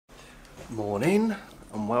Morning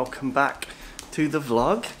and welcome back to the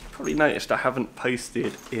vlog. You probably noticed I haven't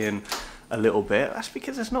posted in a little bit. That's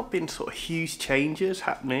because there's not been sort of huge changes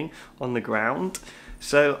happening on the ground.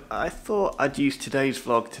 So I thought I'd use today's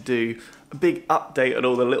vlog to do a big update on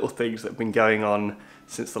all the little things that have been going on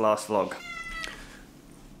since the last vlog.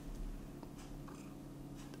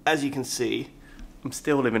 As you can see, I'm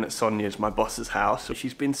still living at Sonia's, my boss's house.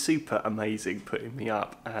 She's been super amazing putting me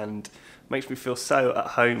up and makes me feel so at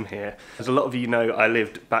home here. As a lot of you know, I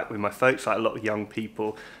lived back with my folks, like a lot of young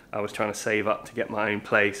people. I was trying to save up to get my own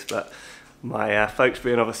place, but my folks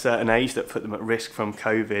being of a certain age that put them at risk from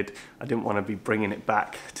COVID, I didn't want to be bringing it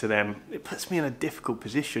back to them. It puts me in a difficult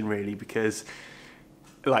position really, because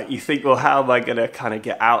like you think, well, how am I gonna kind of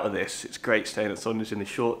get out of this? It's great staying at Sonia's in the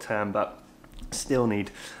short term, but still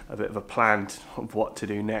need a bit of a plan of what to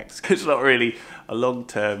do next. It's not really a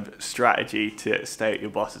long-term strategy to stay at your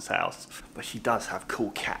boss's house, but she does have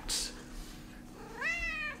cool cats.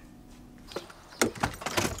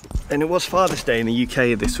 And it was Father's Day in the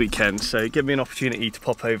UK this weekend, so it gave me an opportunity to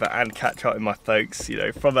pop over and catch up with my folks, you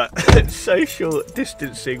know, from a social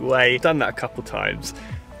distancing way. I've done that a couple times,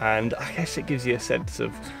 and I guess it gives you a sense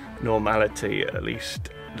of normality, at least,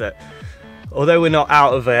 that although we're not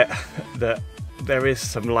out of it, that there is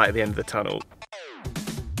some light at the end of the tunnel.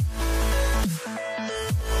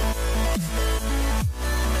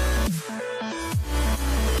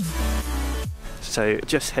 So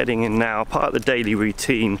just heading in now, part of the daily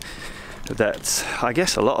routine that I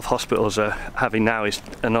guess a lot of hospitals are having now is,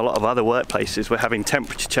 and a lot of other workplaces, we're having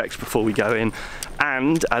temperature checks before we go in,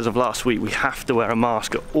 and as of last week we have to wear a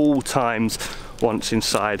mask at all times once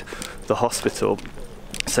inside the hospital.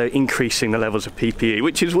 So increasing the levels of PPE,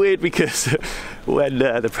 which is weird because when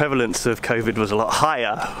the prevalence of COVID was a lot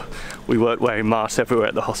higher, we weren't wearing masks everywhere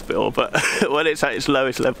at the hospital, but when it's at its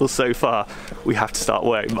lowest level so far, we have to start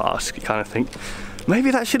wearing masks. You kind of think,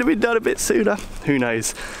 maybe that should have been done a bit sooner, who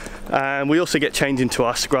knows. We also get changed into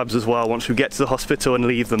our scrubs as well once we get to the hospital and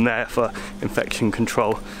leave them there for infection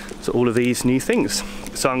control. So all of these new things.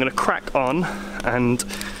 So I'm gonna crack on and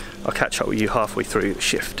I'll catch up with you halfway through the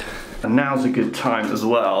shift. And now's a good time as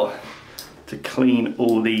well to clean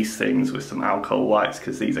all these things with some alcohol wipes,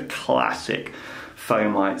 because these are classic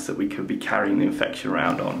fomites that we could be carrying the infection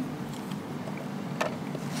around on.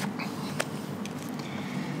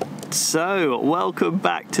 So, welcome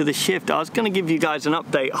back to the shift. I was going to give you guys an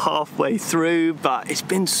update halfway through, but it's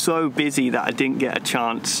been so busy that I didn't get a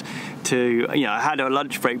chance to, you know, I had a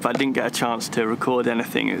lunch break, but I didn't get a chance to record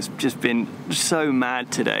anything. It's just been so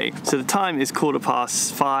mad today. So the time is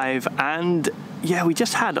 5:15, and yeah, we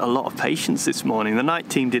just had a lot of patients this morning. The night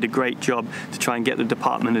team did a great job to try and get the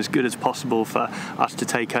department as good as possible for us to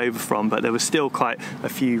take over from, but there was still quite a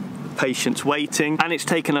few patients waiting, and it's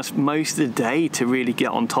taken us most of the day to really get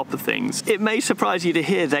on top of things. It may surprise you to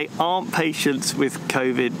hear they aren't patients with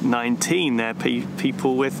COVID-19, they're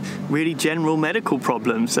people with really general medical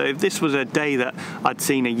problems. So if this was a day that I'd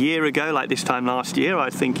seen a year ago, like this time last year, I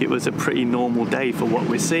think it was a pretty normal day for what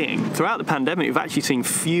we're seeing. Throughout the pandemic, we've actually seen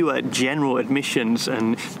fewer general admissions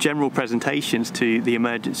and general presentations to the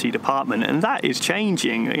emergency department, and that is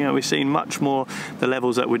changing. You know, we're seeing much more the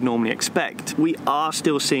levels that we'd normally expect. We are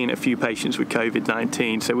still seeing a few patients with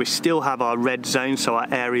COVID-19, so we still have our red zone, so our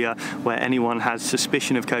area where anyone has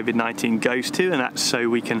suspicion of COVID-19 goes to, and that's so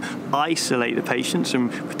we can isolate the patients and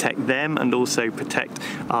protect them and also protect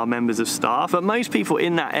our members of staff. But most people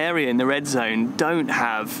in that area in the red zone don't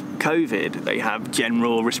have COVID. They have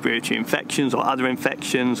general respiratory infections or other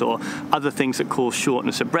infections or other things that cause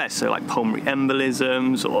shortness of breath, so like pulmonary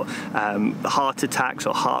embolisms or heart attacks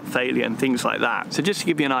or heart failure and things like that. So just to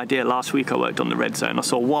give you an idea, last week I worked on the red zone. I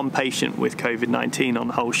saw one patient with COVID-19 on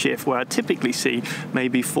the whole shift, where I typically see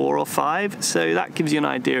maybe 4 or 5. So that gives you an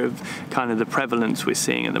idea of kind of the prevalence we're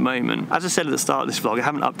seeing at the moment. As I said at the start of this vlog, I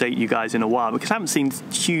haven't updated you guys in a while because I haven't seen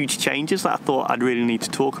huge changes that I thought I'd really need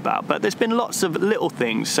to talk about, but there's been lots of little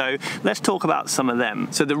things, so let's talk about some of them.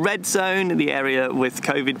 So the red zone, the area with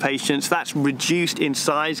COVID patients, that's reduced in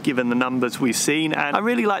size given the numbers we've seen, and I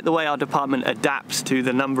really like the way our department adapts to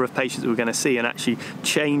the number of patients we're going to see and actually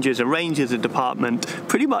changes, arranges the department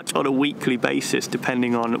pretty much on a weekly basis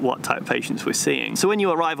depending on what type of patients we're seeing. So when you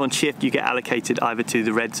arrive on shift, you get allocated either to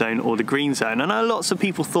the red zone or the green zone, and I know lots of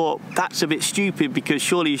people thought that's a bit stupid because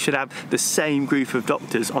surely you should have the same group of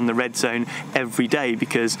doctors on the red zone every day,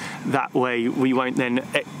 because that way we won't then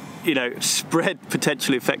you know, spread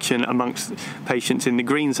potential infection amongst patients in the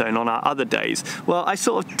green zone on our other days. Well, I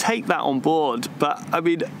sort of take that on board, but I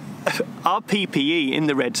mean, our PPE in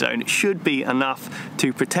the red zone should be enough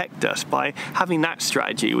to protect us. By having that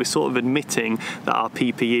strategy, we're sort of admitting that our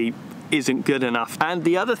PPE isn't good enough. And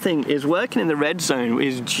the other thing is working in the red zone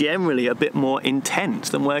is generally a bit more intense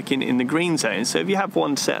than working in the green zone. So if you have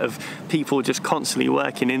one set of people just constantly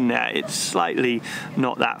working in there, it's slightly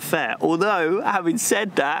not that fair. Although, having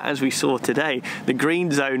said that, as we saw today, the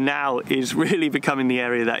green zone now is really becoming the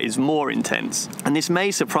area that is more intense. And this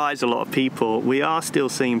may surprise a lot of people. We are still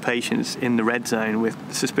seeing patients in the red zone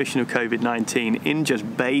with suspicion of COVID-19 in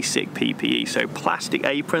just basic PPE. So plastic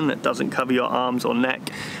apron that doesn't cover your arms or neck,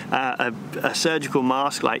 a surgical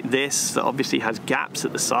mask like this that obviously has gaps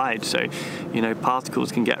at the side, so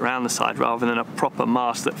particles can get around the side, rather than a proper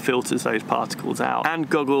mask that filters those particles out, and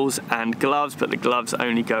goggles and gloves, but the gloves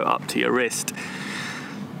only go up to your wrist.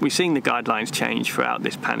 We've seen the guidelines change throughout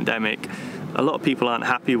this pandemic. A lot of people aren't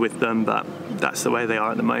happy with them, but that's the way they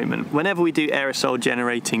are at the moment. Whenever we do aerosol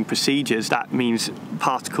generating procedures, that means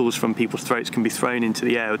particles from people's throats can be thrown into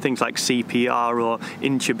the air. Things like CPR or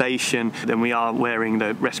intubation, then we are wearing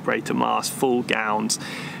the respirator mask, full gowns,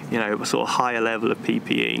 a sort of higher level of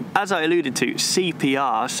PPE. As I alluded to,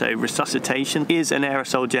 CPR, so resuscitation, is an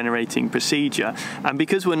aerosol generating procedure. And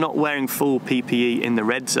because we're not wearing full PPE in the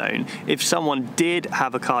red zone, if someone did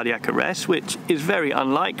have a cardiac arrest, which is very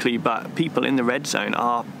unlikely, but people in the red zone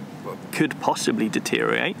could possibly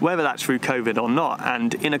deteriorate, whether that's through COVID or not.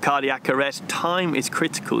 And in a cardiac arrest, time is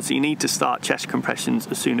critical, so you need to start chest compressions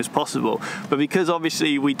as soon as possible. But because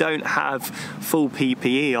obviously we don't have full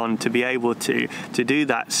PPE on to be able to do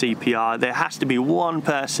that CPR, there has to be one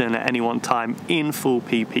person at any one time in full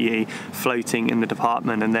PPE floating in the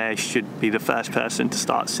department, and they should be the first person to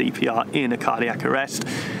start CPR in a cardiac arrest.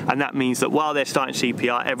 And that means that while they're starting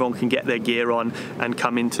CPR, everyone can get their gear on and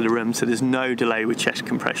come into the room, so there's no delay with chest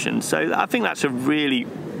compression. So I think that's a really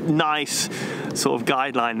nice sort of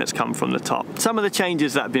guideline that's come from the top. Some of the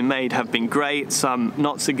changes that have been made have been great, some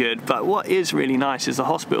not so good, but what is really nice is the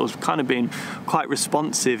hospital's kind of been quite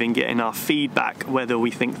responsive in getting our feedback, whether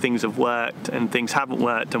we think things have worked and things haven't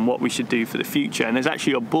worked and what we should do for the future. And there's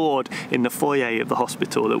actually a board in the foyer of the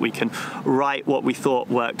hospital that we can write what we thought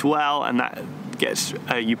worked well, and that gets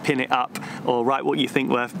you pin it up, or write what you think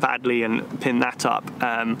worked badly and pin that up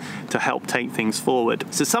to help take things forward.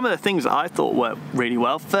 So some of the things that I thought worked really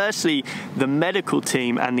well: firstly, the medical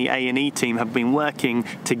team and the A&E team have been working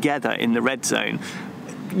together in the red zone.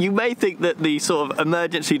 You may think that the sort of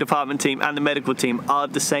emergency department team and the medical team are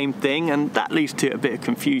the same thing, and that leads to a bit of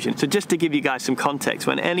confusion. So just to give you guys some context,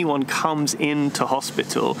 when anyone comes into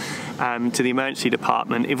hospital, to the emergency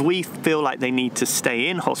department, if we feel like they need to stay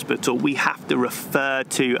in hospital, we have to refer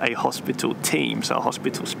to a hospital team, so a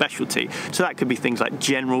hospital specialty. So that could be things like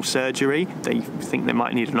general surgery, they think they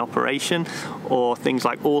might need an operation, or things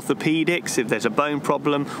like orthopedics if there's a bone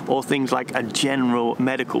problem, or things like a general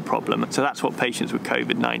medical problem. So that's what patients with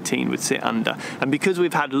COVID-19 would sit under. And because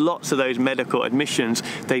we've had lots of those medical admissions,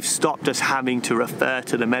 they've stopped us having to refer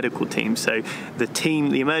to the medical team. So the team,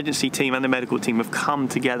 the emergency team and the medical team have come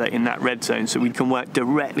together in that red zone, so we can work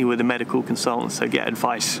directly with the medical consultants, so get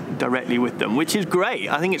advice directly with them, which is great.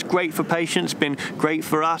 I think it's great for patients, been great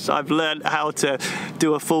for us. I've learned how to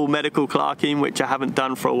do a full medical clerking, which I haven't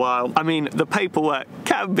done for a while. I mean, the paperwork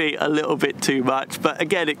can be a little bit too much, but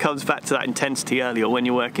again, it comes back to that intensity earlier. When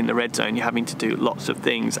you work in the red zone, you're having to do lots of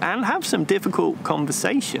things and have some difficult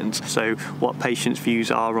conversations. So what patients' views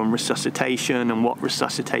are on resuscitation and what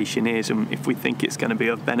resuscitation is, and if we think it's going to be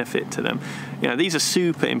of benefit to them. These are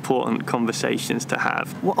super important conversations to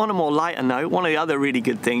have. On a more lighter note, one of the other really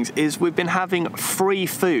good things is we've been having free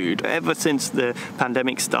food. Ever since the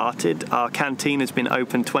pandemic started, our canteen has been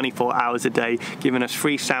open 24 hours a day, giving us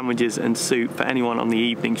free sandwiches and soup for anyone on the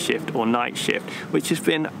evening shift or night shift, which has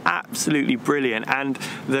been absolutely brilliant. And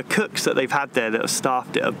the cooks that they've had there that have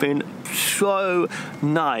staffed it have been so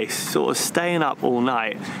nice, sort of staying up all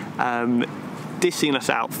night, dishing us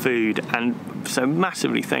out food, and so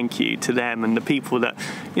massively thank you to them and the people that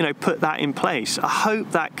put that in place. I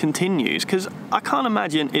hope that continues, because I can't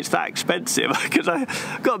imagine it's that expensive, because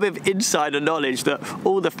I've got a bit of insider knowledge that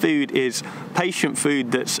all the food is patient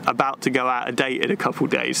food that's about to go out of date in a couple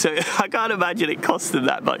of days, so I can't imagine it costs them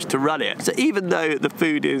that much to run it. So even though the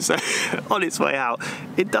food is on its way out,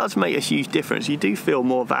 it does make a huge difference. You do feel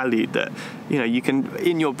more valued that you can,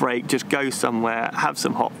 in your break, just go somewhere, have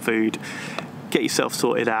some hot food, get yourself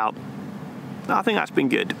sorted out. I think that's been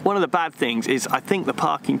good. One of the bad things is I think the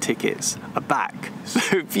parking tickets are back.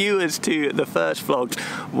 So viewers to the first vlog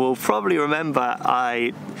will probably remember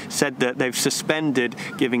I said that they've suspended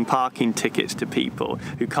giving parking tickets to people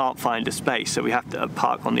who can't find a space, so we have to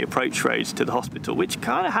park on the approach roads to the hospital, which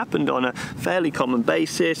kind of happened on a fairly common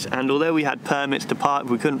basis, and although we had permits to park,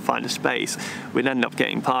 if we couldn't find a space, we'd end up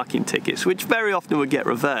getting parking tickets, which very often would get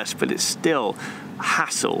reversed, but it's still a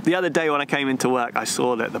hassle. The other day when I came into work, I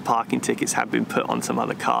saw that the parking tickets had been put on some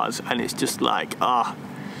other cars, and it's just like,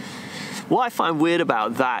 what I find weird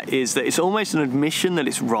about that is that it's almost an admission that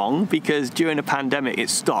it's wrong, because during a pandemic it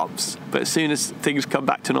stops, but as soon as things come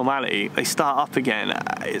back to normality, they start up again.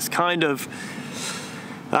 It's kind of...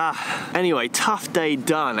 Anyway, tough day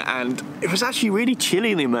done, and it was actually really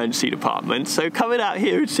chilly in the emergency department, so coming out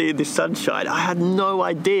here and seeing this sunshine, I had no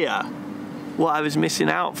idea what I was missing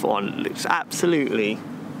out on. It's absolutely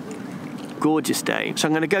gorgeous day. So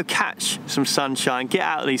I'm going to go catch some sunshine, get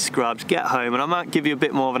out of these scrubs, get home, and I might give you a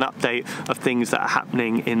bit more of an update of things that are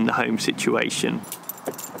happening in the home situation.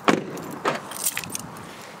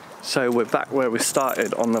 So we're back where we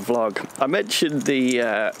started on the vlog. I mentioned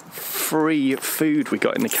the free food we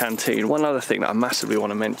got in the canteen. One other thing that I massively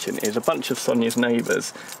want to mention is a bunch of Sonia's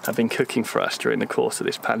neighbours have been cooking for us during the course of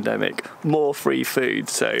this pandemic. More free food,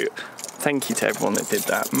 so thank you to everyone that did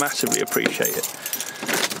that. Massively appreciate it.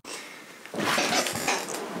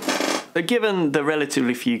 But given the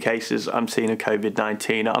relatively few cases I'm seeing of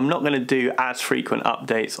Covid-19, I'm not going to do as frequent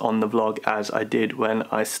updates on the vlog as I did when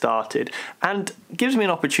I started. And it gives me an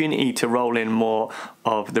opportunity to roll in more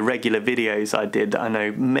of the regular videos I did that I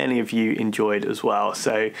know many of you enjoyed as well.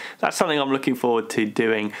 So that's something I'm looking forward to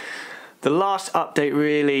doing. The last update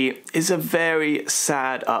really is a very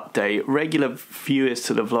sad update. Regular viewers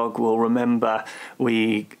to the vlog will remember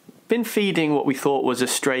we been feeding what we thought was a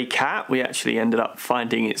stray cat. We actually ended up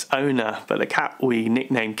finding its owner, but the cat we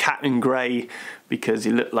nicknamed Captain Grey because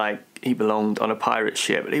he looked like he belonged on a pirate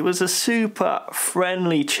ship. He was a super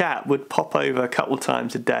friendly chap, would pop over a couple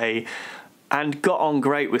times a day and got on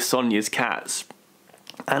great with Sonia's cats.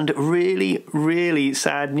 And really, really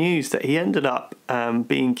sad news that he ended up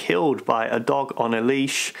being killed by a dog on a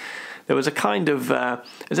leash. There was a kind of,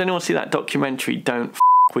 has anyone seen that documentary, Don't F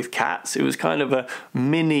with Cats? It was kind of a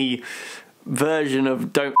mini version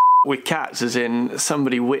of Don't F with Cats, as in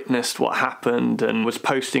somebody witnessed what happened and was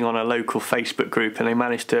posting on a local Facebook group, and they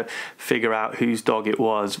managed to figure out whose dog it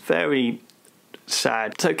was. Very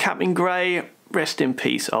sad. So Captain Grey, rest in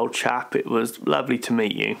peace, old chap. It was lovely to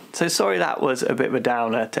meet you. So sorry that was a bit of a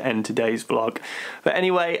downer to end today's vlog. But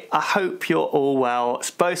anyway, I hope you're all well.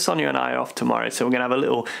 Both Sonia and I are off tomorrow, so we're going to have a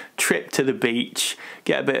little trip to the beach,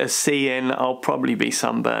 get a bit of sea in. I'll probably be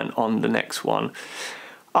sunburnt on the next one.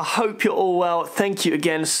 I hope you're all well. Thank you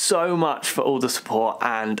again so much for all the support,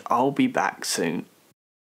 and I'll be back soon.